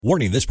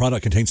Warning, this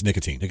product contains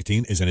nicotine.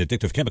 Nicotine is an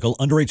addictive chemical,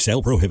 underage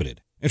sale prohibited.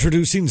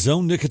 Introducing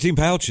Zone Nicotine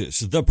Pouches,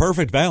 the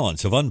perfect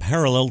balance of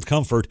unparalleled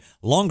comfort,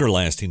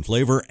 longer-lasting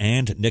flavor,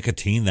 and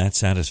nicotine that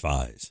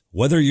satisfies.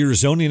 Whether you're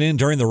zoning in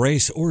during the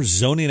race or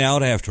zoning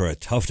out after a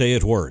tough day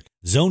at work,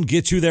 Zone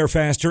gets you there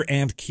faster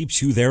and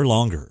keeps you there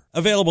longer.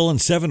 Available in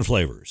 7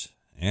 flavors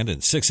and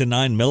in 6 and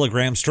 9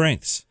 milligram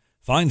strengths.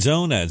 Find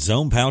Zone at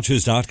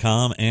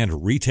zonepouches.com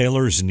and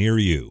retailers near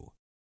you.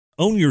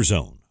 Own your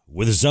Zone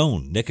with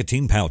Zone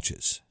Nicotine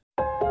Pouches.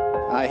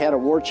 I had a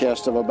war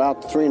chest of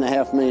about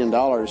 $3.5 million.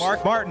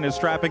 Mark Martin is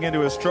strapping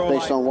into his stroll.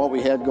 Based on what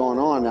we had going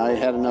on, I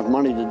had enough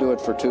money to do it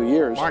for 2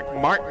 years. Mark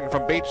Martin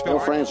from Batesville. Bill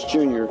France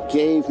Jr.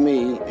 gave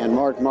me and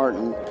Mark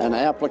Martin an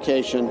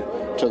application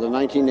to the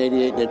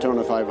 1988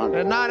 Daytona 500.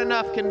 And not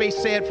enough can be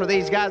said for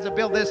these guys that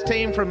built this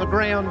team from the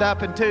ground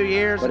up in 2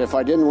 years. But if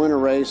I didn't win a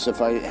race,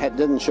 if I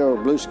didn't show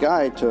blue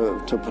sky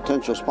to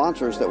potential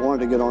sponsors that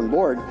wanted to get on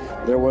board,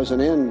 there was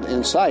an end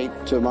in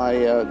sight to my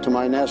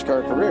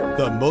NASCAR career.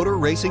 The Motor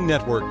Racing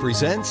Network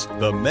presents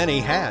The Many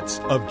Hats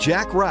of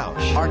Jack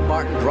Roush. Mark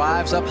Martin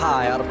drives up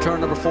high out of turn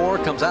number 4,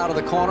 comes out of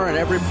the corner, and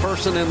every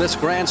person in this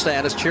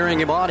grandstand is cheering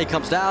him on. He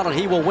comes down, and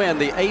he will win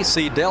the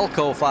AC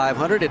Delco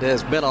 500. It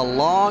has been a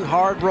long,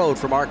 hard road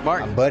for Mark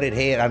Martin.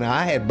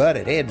 I had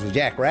butted heads with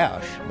Jack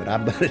Roush, but I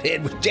butted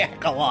heads with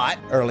Jack a lot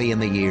early in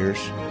the years.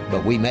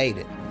 But we made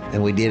it,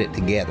 and we did it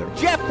together.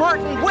 Jeff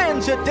Burton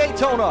wins at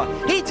Daytona.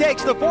 He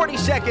takes the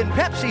 42nd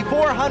Pepsi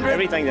 400.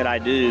 Everything that I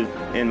do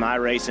in my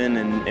racing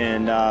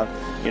and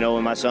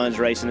when my son's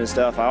racing and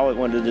stuff,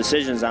 one of the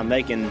decisions I'm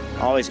making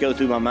always go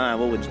through my mind.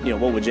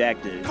 What would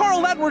Jack do?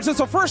 Carl Edwards is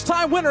a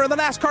first-time winner in the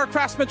NASCAR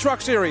Craftsman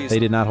Truck Series. They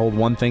did not hold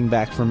one thing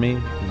back from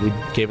me. We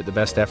gave it the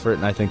best effort,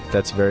 and I think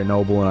that's very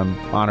noble, and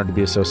I'm honored to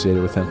be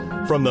associated with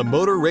him. From the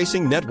Motor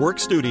Racing Network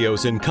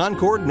studios in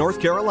Concord, North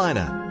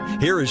Carolina,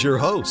 here is your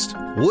host,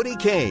 Woody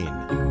Kane.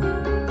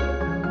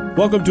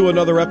 Welcome to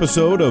another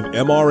episode of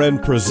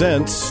MRN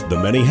Presents The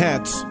Many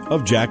Hats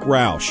of Jack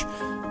Roush.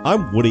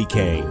 I'm Woody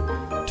Kane.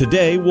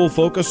 Today we'll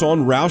focus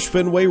on Roush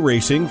Fenway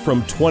Racing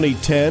from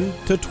 2010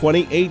 to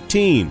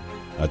 2018,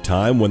 a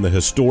time when the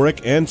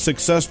historic and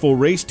successful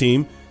race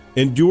team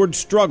endured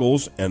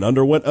struggles and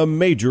underwent a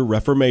major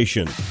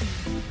reformation.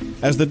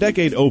 As the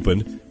decade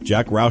opened,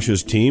 Jack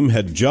Roush's team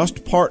had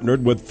just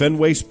partnered with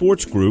Fenway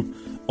Sports Group,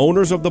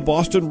 owners of the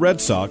Boston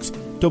Red Sox,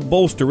 to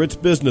bolster its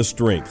business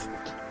strength.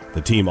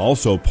 The team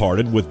also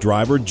parted with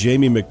driver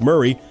Jamie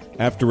McMurray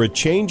after a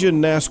change in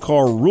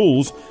NASCAR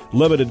rules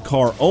limited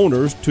car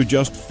owners to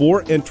just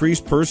 4 entries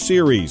per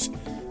series.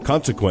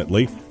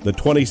 Consequently, the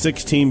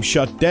 26 team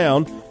shut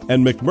down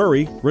and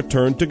McMurray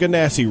returned to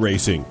Ganassi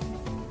Racing.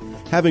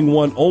 Having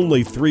won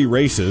only 3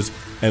 races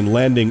and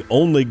landing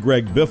only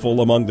Greg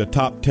Biffle among the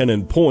top 10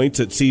 in points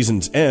at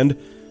season's end,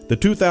 the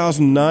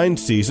 2009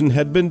 season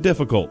had been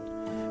difficult.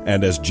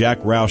 And as Jack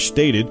Roush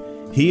stated,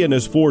 he and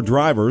his 4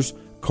 drivers,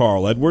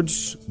 Carl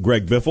Edwards,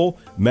 Greg Biffle,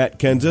 Matt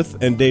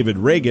Kenseth, and David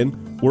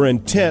Reagan, were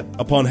intent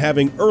upon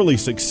having early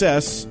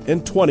success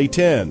in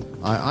 2010.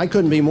 I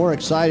couldn't be more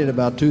excited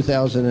about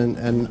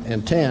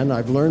 2010.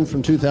 I've learned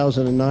from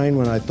 2009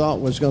 when I thought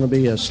was going to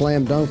be a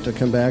slam dunk to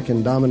come back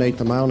and dominate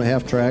the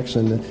mile-and-a-half tracks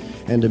and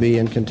to be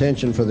in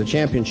contention for the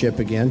championship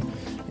again,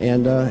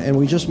 and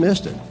we just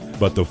missed it.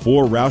 But the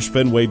 4 Roush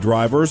Fenway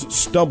drivers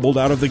stumbled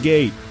out of the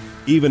gate,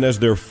 even as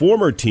their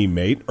former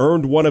teammate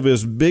earned one of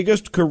his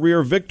biggest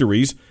career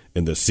victories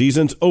in the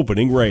season's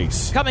opening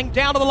race. Coming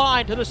down to the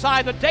line to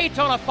decide the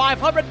Daytona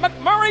 500,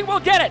 McMurray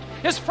will get it.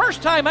 His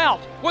first time out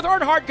with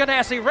Earnhardt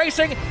Ganassi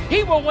Racing.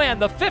 He will win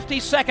the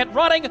 52nd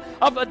running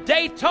of the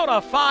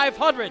Daytona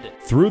 500.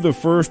 Through the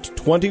first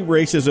 20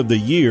 races of the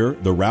year,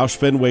 the Roush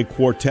Fenway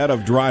quartet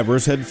of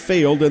drivers had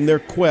failed in their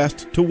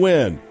quest to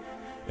win.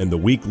 In the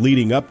week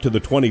leading up to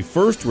the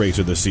 21st race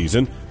of the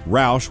season,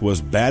 Roush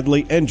was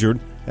badly injured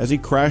as he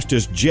crashed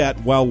his jet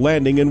while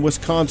landing in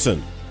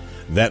Wisconsin.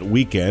 That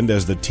weekend,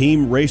 as the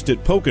team raced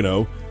at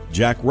Pocono,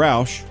 Jack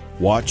Roush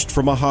watched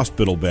from a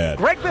hospital bed.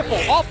 Greg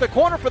Biffle off the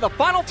corner for the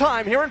final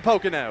time here in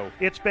Pocono.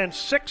 It's been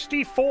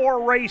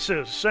 64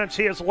 races since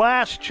his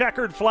last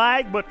checkered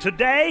flag, but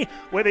today,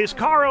 with his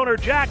car owner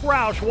Jack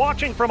Roush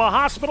watching from a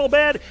hospital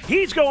bed,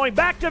 he's going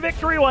back to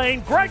victory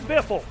lane. Greg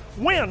Biffle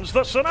wins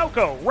the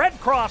Sunoco Red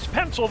Cross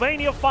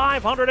Pennsylvania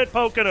 500 at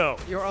Pocono.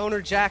 Your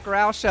owner, Jack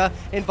Roush,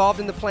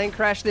 involved in the plane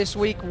crash this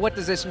week. What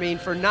does this mean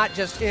for not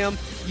just him,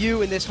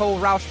 you, and this whole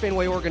Roush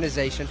Fenway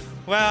organization?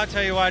 Well, I'll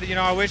tell you what,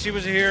 I wish he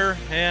was here,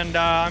 and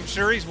I'm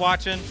sure he's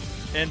watching,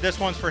 and this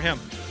one's for him.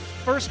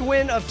 First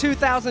win of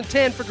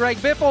 2010 for Greg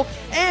Biffle,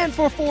 and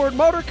for Ford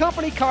Motor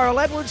Company, Carl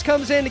Edwards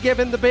comes in to give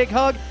him the big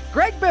hug.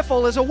 Greg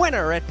Biffle is a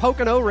winner at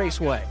Pocono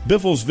Raceway.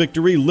 Biffle's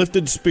victory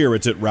lifted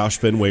spirits at Roush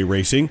Fenway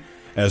Racing,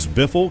 as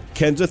Biffle,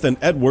 Kenseth, and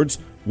Edwards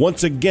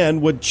once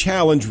again would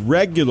challenge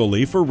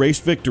regularly for race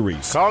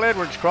victories. Carl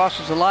Edwards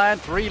crosses the line,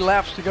 3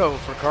 laps to go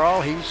for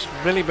Carl. He's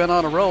really been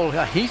on a roll.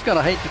 He's going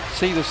to hate to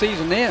see the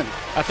season end.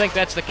 I think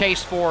that's the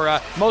case for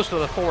most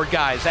of the Ford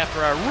guys.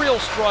 After a real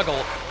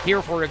struggle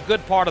here for a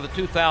good part of the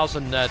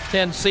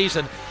 2010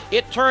 season,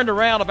 It turned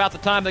around about the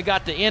time they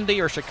got to Indy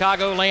or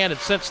Chicagoland, and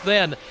since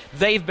then,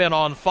 they've been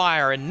on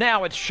fire, and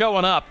now it's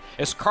showing up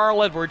as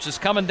Carl Edwards is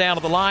coming down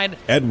to the line.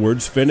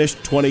 Edwards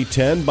finished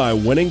 2010 by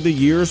winning the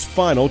year's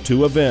final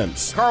 2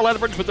 events. Carl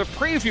Edwards with a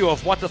preview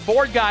of what the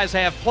Ford guys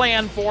have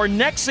planned for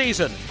next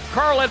season.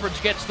 Carl Edwards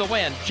gets the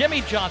win.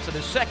 Jimmy Johnson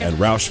is second. And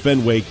Roush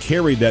Fenway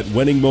carried that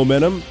winning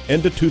momentum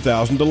into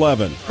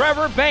 2011.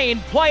 Trevor Bayne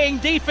playing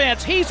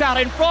defense. He's out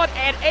in front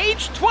at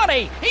age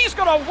 20. He's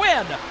going to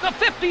win the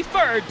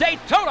 53rd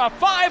Daytona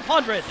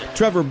 500.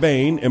 Trevor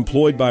Bayne,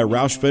 employed by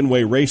Roush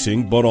Fenway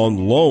Racing but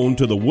on loan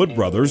to the Wood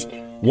brothers,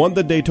 won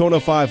the Daytona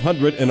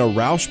 500 in a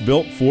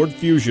Roush-built Ford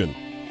Fusion.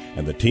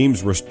 And the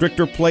team's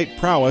restrictor plate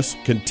prowess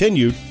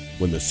continued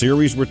when the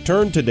series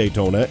returned to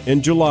Daytona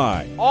in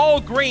July. All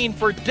green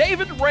for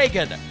David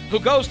Reagan, who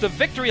goes to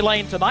victory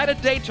lane tonight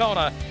at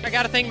Daytona. I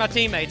got to thank my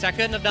teammates. I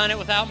couldn't have done it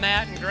without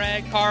Matt and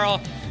Greg, Carl.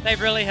 They've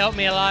really helped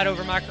me a lot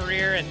over my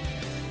career, and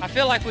I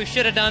feel like we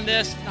should have done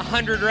this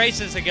 100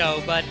 races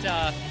ago, but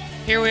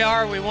here we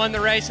are. We won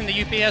the race in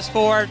the UPS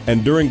Ford.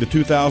 And during the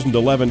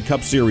 2011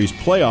 Cup Series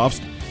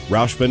playoffs,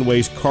 Roush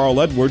Fenway's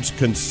Carl Edwards'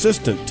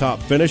 consistent top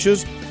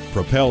finishes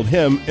propelled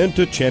him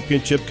into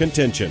championship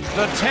contention.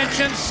 The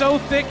tension's so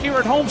thick here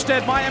at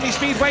Homestead Miami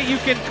Speedway, you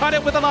can cut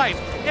it with a knife.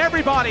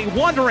 Everybody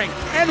wondering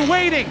and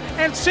waiting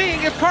and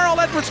seeing if Carl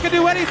Edwards can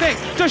do anything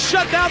to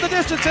shut down the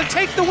distance and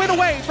take the win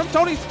away from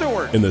Tony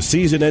Stewart. In the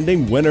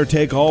season-ending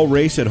winner-take-all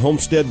race at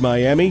Homestead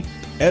Miami,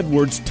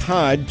 Edwards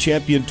tied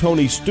champion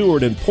Tony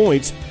Stewart in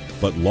points,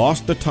 but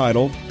lost the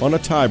title on a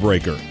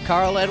tiebreaker.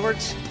 Carl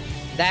Edwards,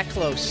 that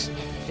close.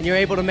 And you're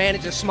able to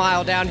manage a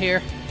smile down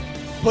here.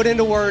 Put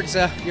into words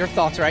your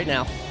thoughts right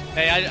now.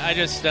 Hey, I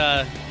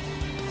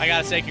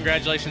got to say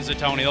congratulations to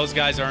Tony. Those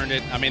guys earned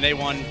it. I mean, they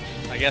won,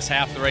 I guess,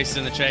 half the races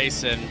in the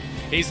chase, and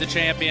he's the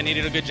champion. He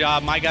did a good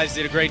job. My guys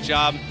did a great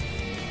job.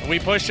 We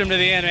pushed him to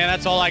the end, man.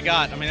 That's all I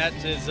got. I mean,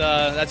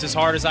 that's as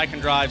hard as I can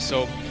drive,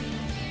 so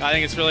I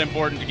think it's really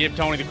important to give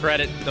Tony the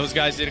credit. Those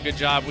guys did a good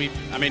job.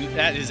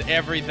 That is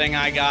everything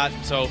I got,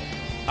 so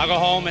I'll go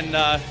home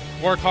and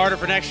work harder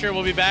for next year.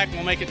 We'll be back, and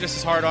we'll make it just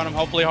as hard on them,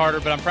 hopefully harder,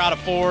 but I'm proud of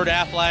Ford,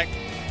 Aflac,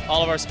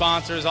 all of our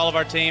sponsors, all of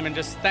our team, and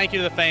just thank you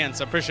to the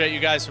fans. I appreciate you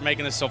guys for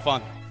making this so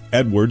fun.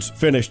 Edwards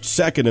finished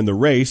second in the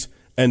race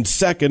and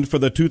second for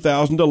the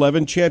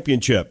 2011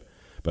 championship.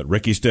 But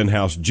Ricky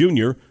Stenhouse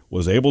Jr.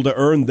 was able to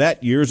earn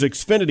that year's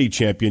Xfinity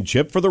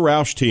championship for the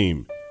Roush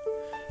team.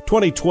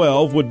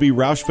 2012 would be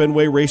Roush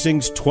Fenway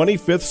Racing's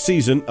 25th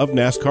season of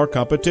NASCAR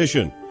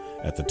competition.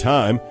 At the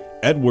time,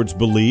 Edwards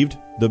believed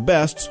the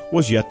best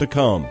was yet to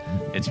come.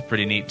 It's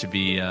pretty neat to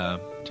be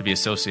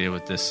associated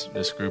with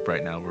this group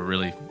right now.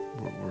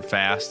 We're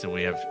fast, and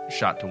we have a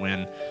shot to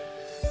win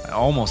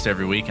almost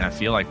every week, and I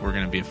feel like we're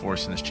going to be a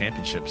force in this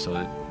championship, so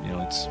that,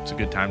 it's a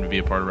good time to be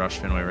a part of Roush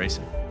Fenway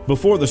Racing.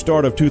 Before the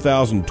start of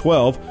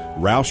 2012,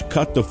 Roush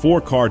cut the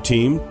 4-car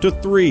team to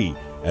 3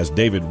 as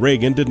David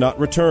Reagan did not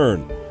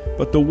return.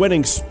 But the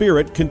winning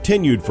spirit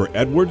continued for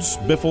Edwards,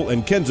 Biffle,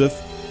 and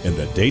Kenseth in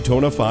the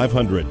Daytona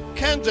 500.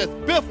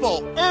 Kenseth,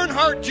 Biffle,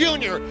 Earnhardt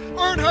Jr.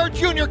 Earnhardt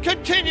Jr.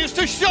 continues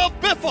to shove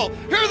Biffle.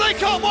 Here they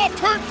come off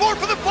turn 4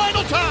 for the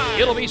final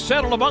time. It'll be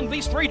settled among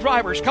these 3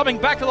 drivers coming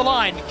back to the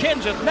line.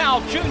 Kenseth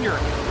now Jr.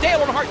 Dale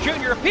Earnhardt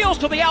Jr. appeals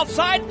to the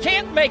outside.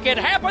 Can't make it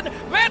happen.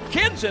 Matt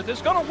Kenseth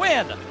is going to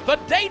win the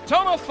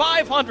Daytona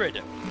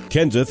 500.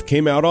 Kenseth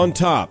came out on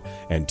top,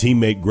 and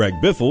teammate Greg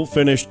Biffle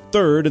finished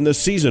 3rd in the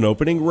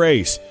season-opening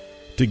race.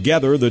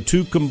 Together, the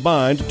two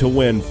combined to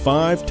win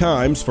 5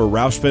 times for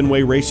Roush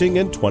Fenway Racing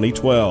in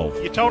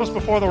 2012. You told us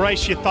before the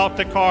race you thought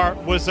the car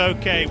was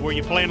okay. Were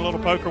you playing a little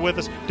poker with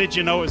us? Did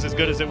you know it was as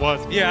good as it was?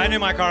 Yeah, I knew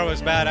my car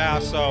was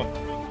badass, so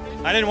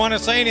I didn't want to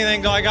say anything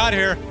until I got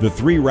here. The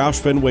 3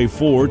 Roush Fenway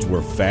Fords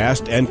were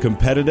fast and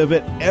competitive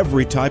at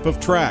every type of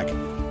track,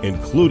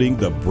 including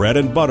the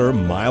bread-and-butter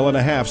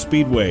mile-and-a-half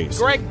speedways.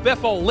 Greg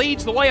Biffle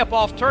leads the way up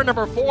off turn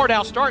number 4,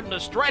 now starting to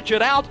stretch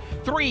it out.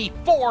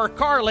 3-4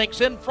 car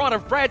lengths in front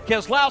of Brad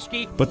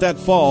Keselowski. But that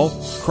fall,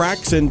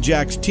 cracks in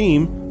Jack's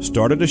team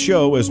started to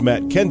show as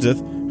Matt Kenseth,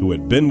 who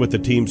had been with the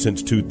team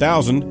since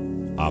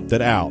 2000,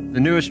 opted out. The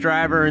newest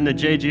driver in the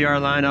JGR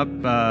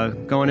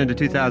lineup going into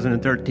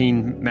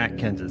 2013, Matt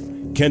Kenseth.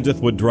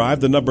 Kenseth would drive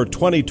the number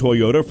 20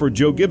 Toyota for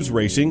Joe Gibbs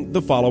Racing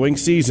the following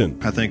season.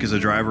 I think as a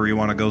driver, you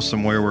want to go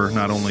somewhere where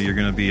not only you're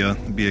going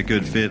to be a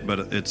good fit,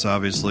 but it's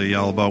obviously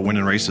all about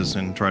winning races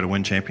and try to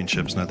win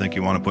championships. And I think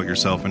you want to put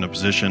yourself in a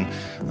position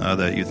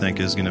that you think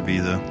is going to be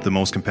the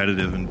most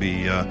competitive and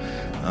be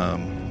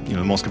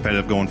the most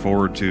competitive going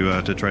forward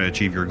to try to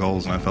achieve your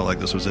goals. And I felt like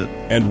this was it.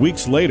 And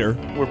weeks later,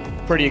 we're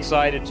pretty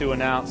excited to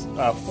announce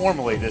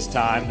formally this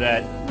time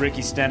that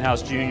Ricky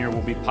Stenhouse Jr.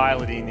 will be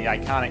piloting the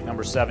iconic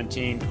number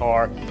 17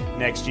 car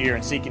next year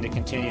and seeking to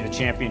continue the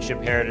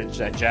championship heritage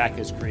that Jack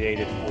has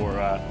created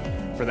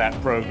for for that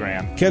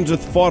program. Kenseth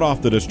fought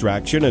off the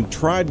distraction and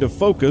tried to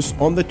focus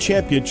on the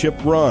championship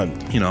run.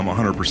 I'm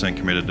 100%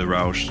 committed to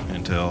Roush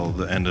until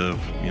the end of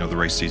the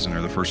race season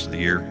or the first of the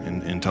year,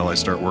 until I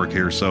start work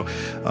here. So,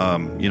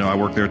 I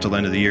work there till the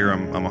end of the year.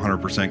 I'm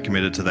 100%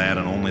 committed to that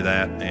and only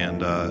that,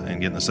 and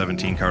getting the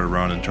 17 car to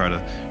run and try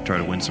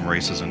to win some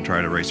races and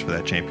try to race for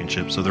that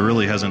championship. So there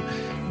really hasn't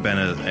been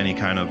any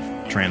kind of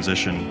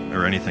transition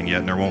or anything yet,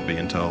 and there won't be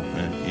until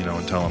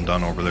I'm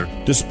done over there.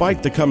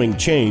 Despite the coming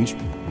change,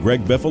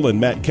 Greg Biffle and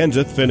Matt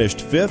Kenseth finished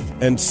 5th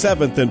and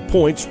 7th in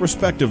points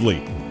respectively,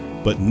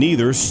 but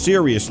neither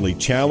seriously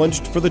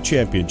challenged for the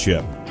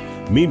championship.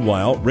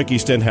 Meanwhile, Ricky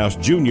Stenhouse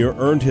Jr.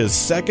 earned his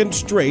 2nd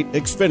straight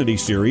Xfinity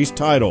Series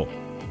title.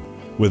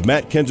 With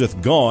Matt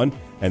Kenseth gone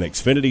and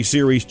Xfinity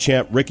Series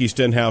champ Ricky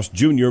Stenhouse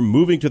Jr.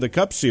 moving to the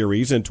Cup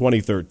Series in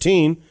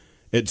 2013,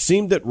 it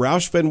seemed that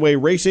Roush Fenway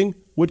Racing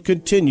would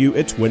continue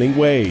its winning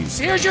ways.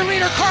 Here's your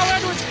leader, Carl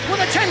Edwards, with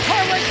a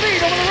 10-car length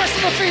lead over the rest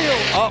of the field.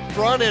 Up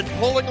front and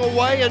pulling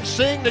away and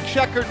seeing the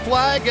checkered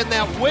flag, and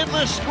that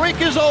winless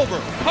streak is over.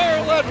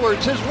 Carl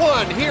Edwards has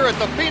won here at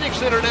the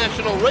Phoenix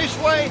International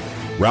Raceway.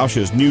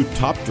 Roush's new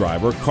top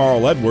driver,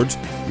 Carl Edwards,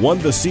 won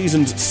the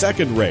season's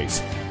 2nd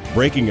race,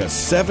 breaking a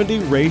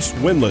 70-race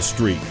winless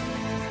streak.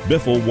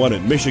 Biffle won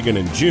at Michigan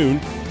in June,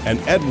 and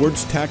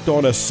Edwards tacked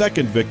on a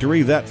 2nd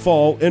victory that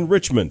fall in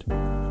Richmond.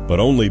 But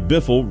only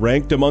Biffle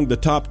ranked among the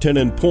top 10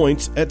 in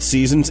points at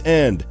season's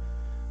end.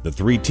 The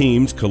 3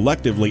 teams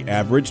collectively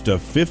averaged a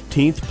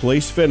 15th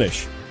place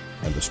finish,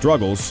 and the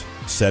struggles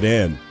set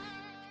in.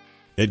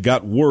 It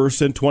got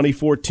worse in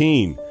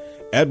 2014.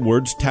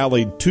 Edwards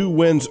tallied 2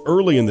 wins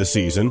early in the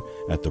season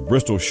at the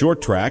Bristol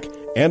Short Track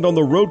and on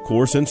the road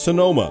course in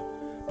Sonoma,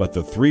 but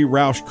the 3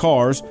 Roush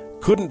cars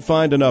couldn't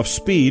find enough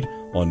speed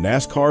on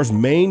NASCAR's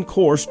main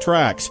course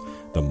tracks,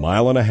 the 1.5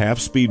 mile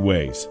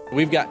speedways.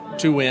 We've got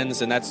 2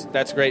 wins, and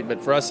that's great,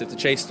 but for us, if the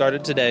chase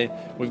started today,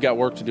 we've got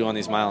work to do on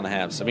these 1.5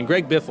 miles. I mean,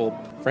 Greg Biffle,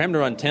 for him to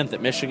run 10th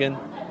at Michigan,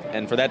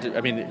 and for that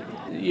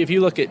if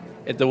you look at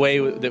the way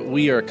that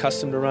we are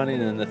accustomed to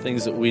running and the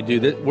things that we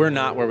do, we're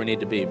not where we need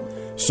to be.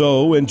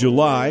 So, in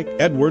July,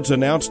 Edwards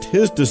announced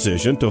his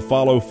decision to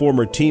follow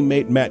former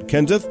teammate Matt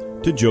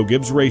Kenseth to Joe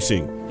Gibbs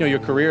Racing. Your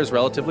career is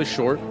relatively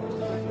short,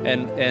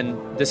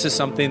 and this is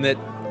something that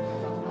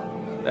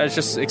I was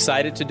just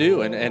excited to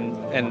do,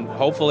 and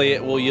hopefully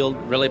it will yield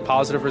really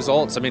positive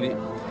results. I mean,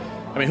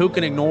 who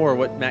can ignore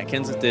what Matt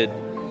Kenseth did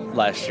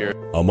last year?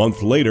 A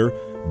month later,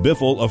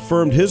 Biffle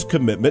affirmed his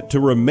commitment to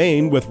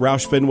remain with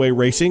Roush Fenway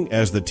Racing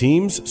as the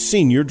team's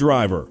senior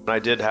driver. I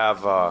did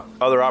have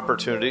other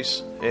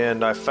opportunities,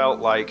 and I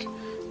felt like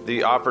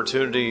the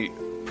opportunity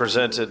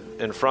presented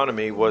in front of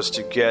me was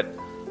to get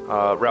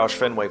Roush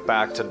Fenway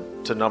back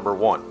to number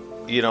 1.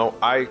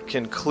 I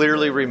can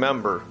clearly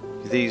remember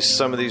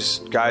some of these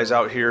guys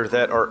out here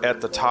that are at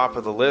the top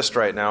of the list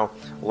right now,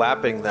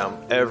 lapping them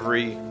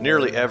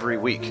nearly every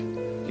week.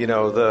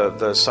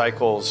 The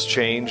cycle's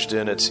changed,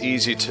 and it's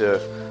easy to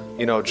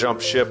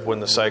jump ship when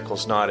the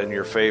cycle's not in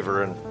your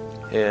favor,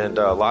 and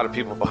a lot of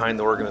people behind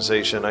the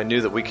organization. I knew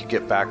that we could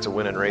get back to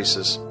winning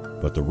races.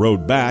 But the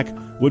road back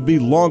would be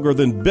longer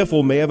than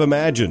Biffle may have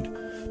imagined.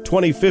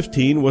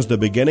 2015 was the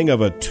beginning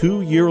of a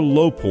 2-year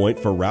low point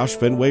for Roush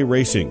Fenway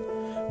Racing.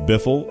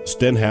 Biffle,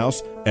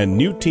 Stenhouse, and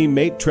new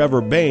teammate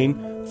Trevor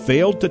Bayne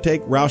failed to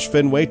take Roush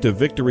Fenway to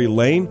victory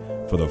lane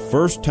for the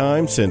first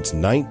time since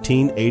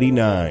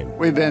 1989.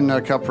 We've been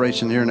cup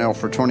racing here now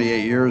for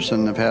 28 years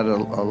and have had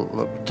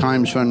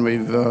times when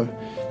we've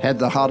had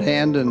the hot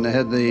hand and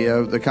had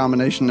the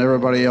combination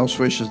everybody else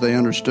wishes they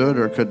understood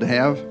or could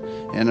have,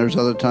 and there's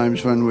other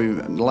times when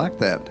we've lacked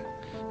that.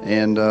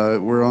 And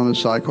we're on a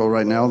cycle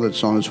right now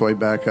that's on its way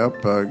back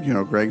up.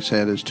 Greg's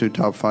had his 2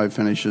 top 5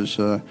 finishes,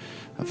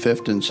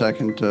 5th and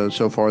 2nd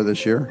so far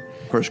this year.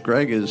 Of course,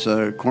 Greg is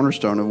a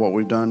cornerstone of what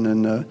we've done,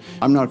 and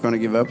I'm not going to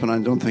give up, and I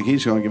don't think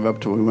he's going to give up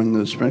till we win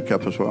the Sprint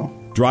Cup as well.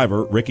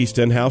 Driver Ricky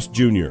Stenhouse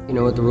Jr.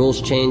 With the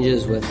rules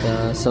changes, with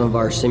some of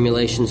our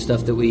simulation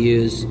stuff that we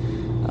use,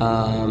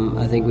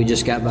 I think we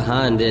just got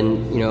behind,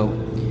 and,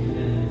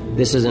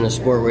 this isn't a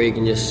sport where you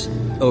can just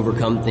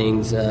overcome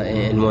things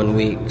in 1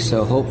 week.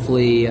 So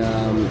hopefully,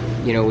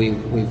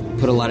 we've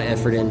put a lot of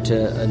effort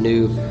into a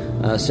new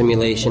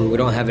simulation. We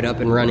don't have it up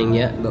and running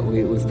yet, but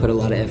we've put a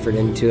lot of effort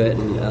into it.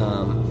 And,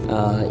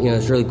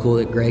 it's really cool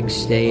that Greg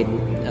stayed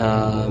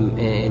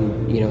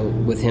and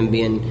with him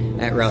being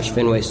at Roush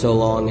Fenway so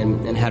long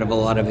and had a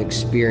lot of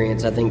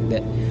experience, I think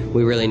that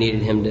we really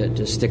needed him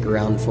to stick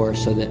around for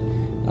us so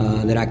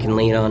that I can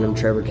lean on him,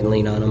 Trevor can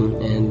lean on him,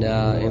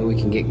 and we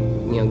can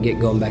get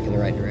going back in the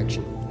right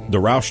direction. The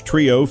Roush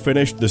trio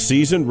finished the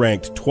season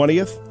ranked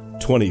 20th,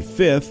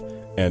 25th,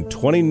 and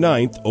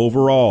 29th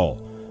overall.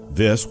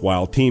 This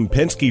while Team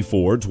Penske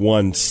Fords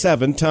won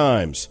 7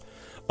 times.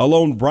 A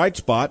lone bright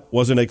spot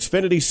was an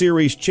Xfinity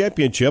Series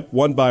championship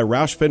won by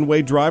Roush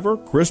Fenway driver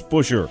Chris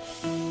Buescher.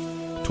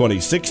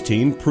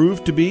 2016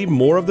 proved to be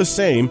more of the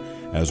same,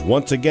 as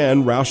once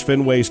again Roush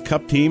Fenway's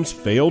Cup teams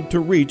failed to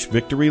reach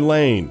victory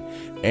lane,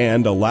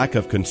 and a lack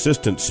of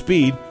consistent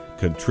speed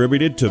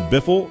contributed to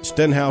Biffle,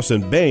 Stenhouse,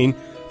 and Bayne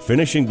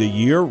finishing the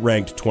year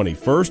ranked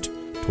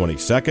 21st,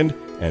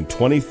 22nd, and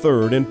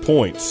 23rd in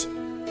points.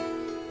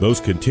 Those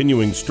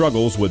continuing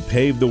struggles would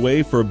pave the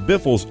way for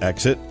Biffle's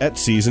exit at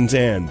season's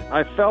end.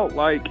 I felt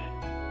like,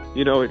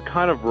 it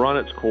kind of run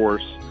its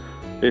course,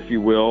 if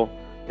you will,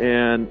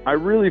 and I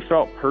really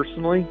felt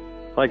personally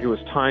like it was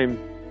time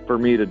for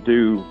me to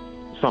do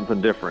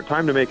something different,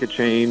 time to make a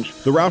change.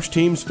 The Roush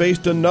teams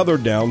faced another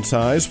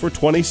downsize for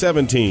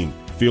 2017,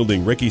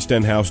 fielding Ricky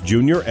Stenhouse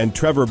Jr. and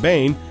Trevor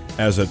Bayne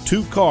as a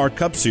two-car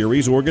Cup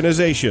Series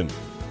organization.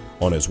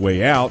 On his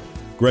way out,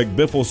 Greg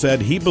Biffle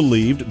said he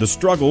believed the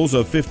struggles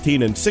of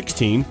 15 and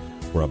 16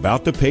 were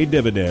about to pay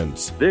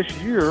dividends. This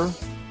year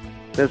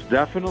has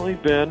definitely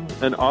been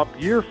an up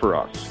year for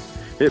us.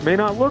 It may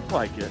not look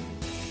like it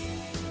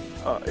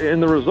in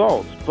the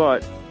results,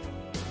 but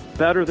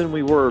better than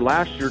we were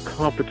last year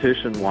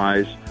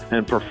competition-wise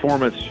and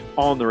performance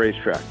on the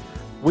racetrack.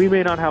 We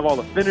may not have all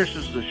the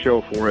finishes to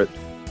show for it,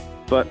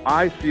 but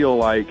I feel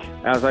like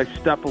as I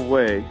step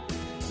away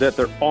that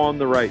they're on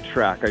the right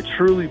track. I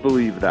truly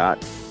believe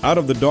that. Out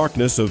of the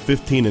darkness of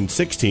 15 and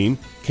 16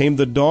 came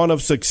the dawn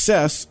of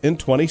success in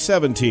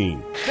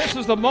 2017. This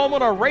is the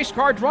moment a race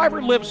car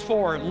driver lives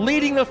for,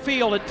 leading the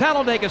field at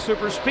Talladega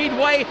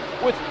Superspeedway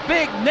with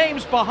big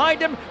names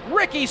behind him.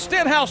 Ricky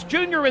Stenhouse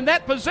Jr. in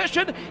that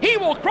position. He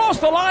will cross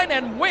the line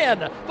and win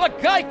the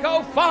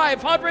Geico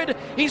 500.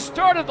 He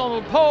started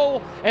on the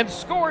pole and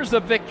scores the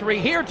victory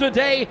here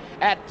today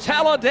at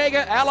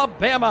Talladega,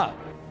 Alabama.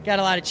 Got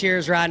a lot of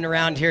cheers riding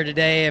around here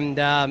today, and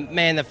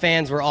man, the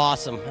fans were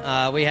awesome.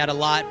 We had a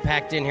lot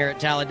packed in here at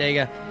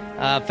Talladega.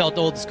 Felt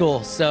old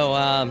school. So,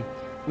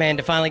 man,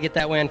 to finally get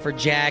that win for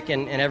Jack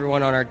and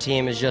everyone on our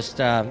team is just,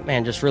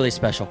 just really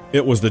special.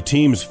 It was the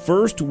team's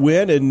first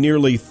win in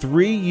nearly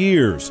 3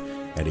 years,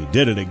 and he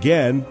did it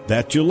again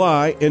that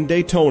July in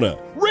Daytona.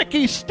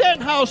 Ricky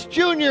Stenhouse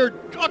Jr.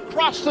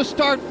 across the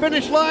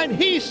start-finish line.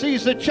 He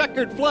sees the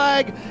checkered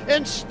flag,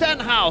 and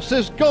Stenhouse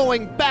is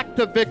going back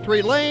to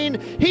victory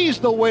lane. He's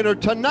the winner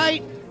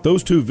tonight.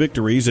 Those two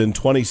victories in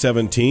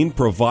 2017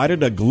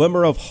 provided a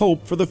glimmer of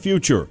hope for the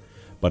future.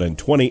 But in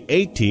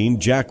 2018,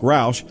 Jack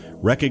Roush,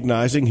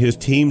 recognizing his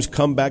team's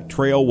comeback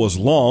trail was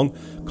long,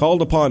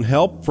 called upon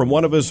help from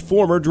one of his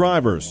former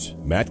drivers,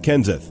 Matt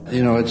Kenseth.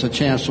 It's a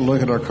chance to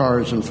look at our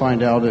cars and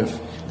find out if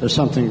there's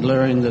something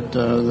glaring that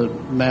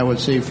Matt would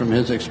see from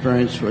his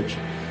experience, which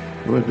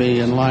would be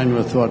in line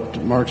with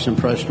what Mark's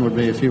impression would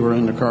be if he were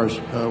in the cars,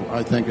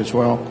 I think, as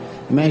well.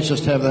 I'm anxious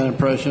to have that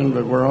impression,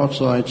 but we're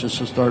also anxious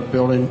to start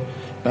building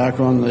back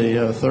on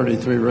the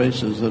 33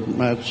 races that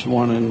Matt's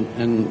won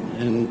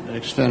in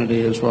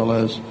Xfinity as well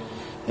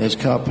as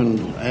Cup,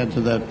 and add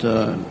to that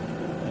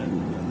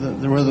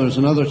whether there's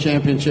another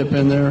championship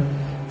in there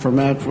for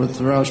Matt with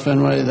Roush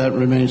Fenway, that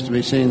remains to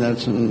be seen.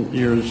 That's in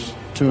years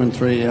 2 and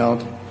 3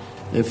 out.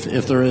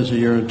 If there is a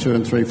year 2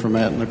 and 3 for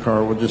Matt in the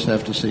car, we'll just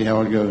have to see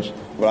how it goes.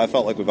 But I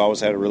felt like we've always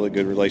had a really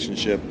good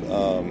relationship.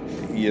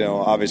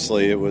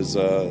 Obviously it was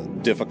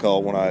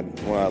difficult when I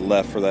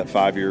left for that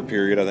 5-year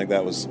period. I think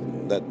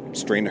that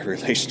strained our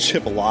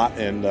relationship a lot,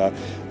 and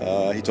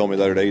he told me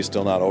the other day he's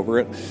still not over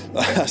it.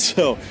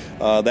 So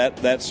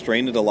that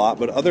strained it a lot.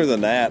 But other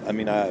than that,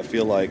 I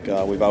feel like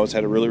we've always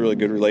had a really, really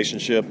good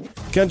relationship.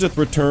 Kenseth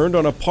returned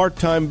on a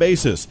part-time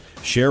basis,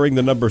 sharing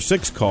the number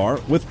 6 car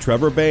with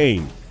Trevor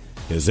Bayne.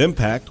 His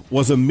impact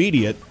was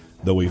immediate,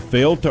 though he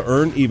failed to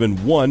earn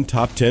even one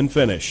top 10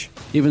 finish.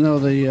 Even though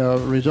the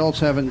results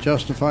haven't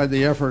justified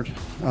the effort,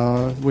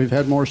 we've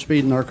had more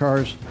speed in our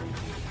cars,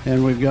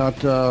 and we've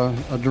got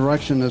a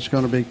direction that's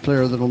going to be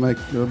clear that will make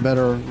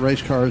better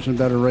race cars and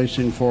better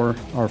racing for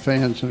our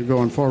fans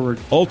going forward.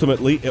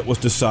 Ultimately, it was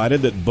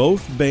decided that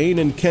both Bayne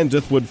and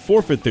Kenseth would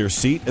forfeit their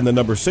seat in the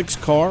number 6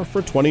 car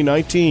for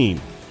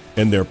 2019.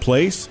 In their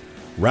place,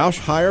 Roush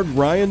hired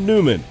Ryan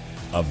Newman,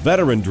 a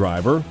veteran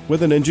driver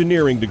with an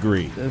engineering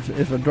degree.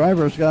 If a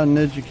driver's got an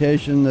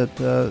education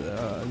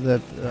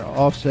that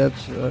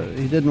offsets,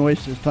 he didn't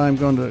waste his time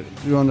going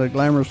to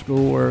glamour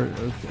school or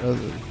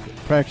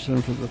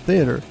practicing for the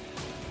theater.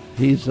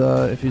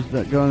 If he's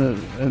not going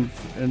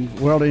to in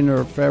welding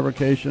or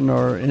fabrication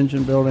or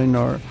engine building,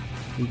 or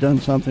he's done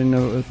something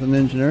with an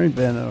engineering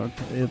bent,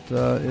 it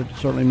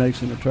certainly makes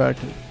him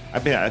attractive.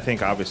 I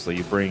think obviously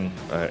you bring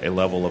a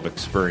level of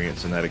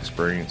experience, and that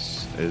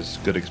experience is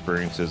good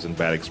experiences and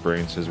bad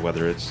experiences,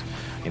 whether it's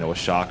a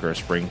shock or a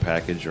spring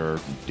package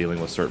or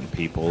dealing with certain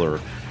people or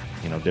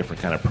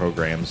different kind of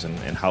programs and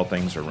how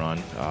things are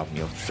run,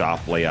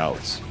 shop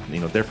layouts,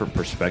 different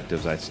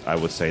perspectives. I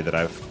would say that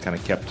I've kind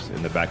of kept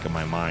in the back of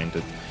my mind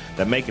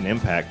that make an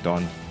impact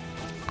on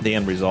the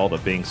end result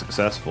of being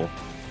successful.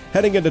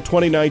 Heading into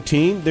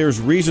 2019,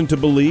 there's reason to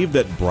believe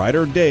that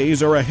brighter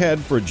days are ahead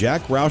for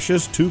Jack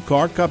Roush's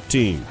 2-car Cup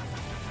team.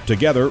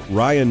 Together,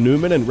 Ryan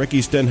Newman and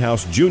Ricky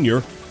Stenhouse Jr.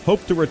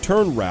 hope to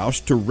return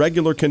Roush to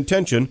regular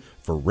contention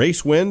for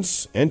race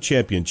wins and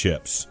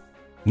championships.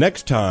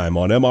 Next time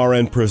on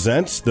MRN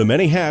Presents The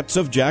Many Hats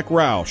of Jack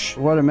Roush.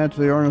 What it meant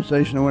to the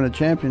organization to win a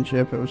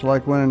championship, it was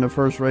like winning the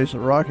first race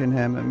at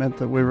Rockingham. It meant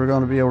that we were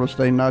going to be able to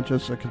stay not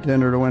just a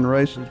contender to win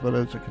races, but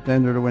as a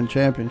contender to win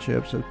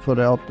championships. It put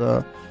out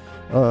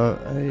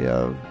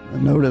a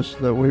notice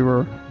that we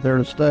were there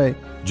to stay.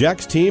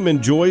 Jack's team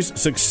enjoys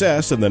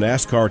success in the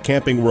NASCAR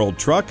Camping World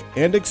Truck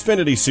and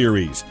Xfinity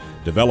Series,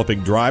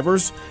 developing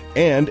drivers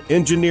and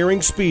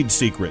engineering speed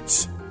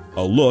secrets.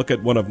 A look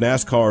at one of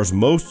NASCAR's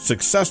most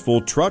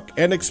successful truck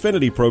and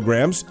Xfinity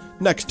programs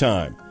next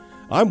time.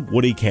 I'm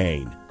Woody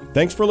Kane.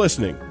 Thanks for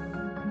listening.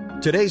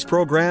 Today's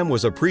program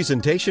was a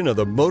presentation of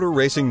the Motor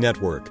Racing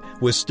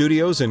Network with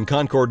studios in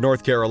Concord,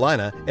 North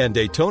Carolina and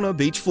Daytona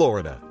Beach,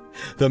 Florida.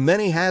 The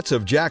Many Hats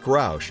of Jack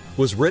Roush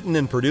was written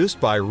and produced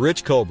by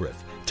Rich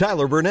Colbreth,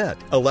 Tyler Burnett,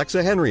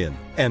 Alexa Henrian,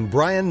 and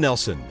Brian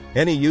Nelson.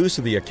 Any use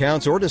of the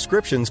accounts or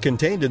descriptions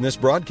contained in this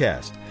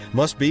broadcast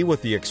must be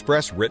with the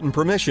express written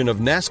permission of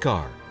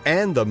NASCAR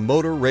and the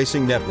Motor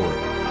Racing Network.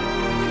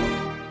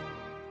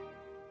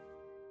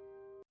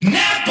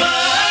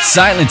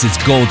 Silence is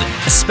golden,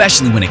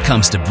 especially when it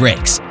comes to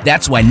brakes.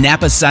 That's why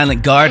Napa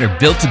Silent Guard are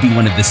built to be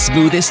one of the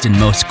smoothest and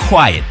most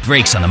quiet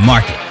brakes on the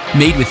market.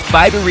 Made with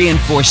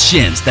fiber-reinforced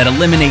shims that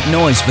eliminate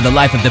noise for the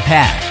life of the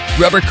pad,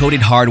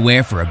 rubber-coated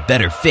hardware for a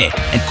better fit,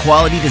 and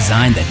quality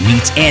design that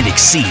meets and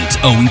exceeds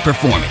OE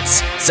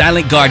performance.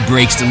 Silent Guard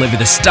brakes deliver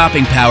the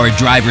stopping power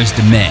drivers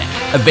demand.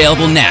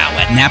 Available now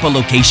at Napa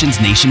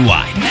locations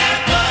nationwide.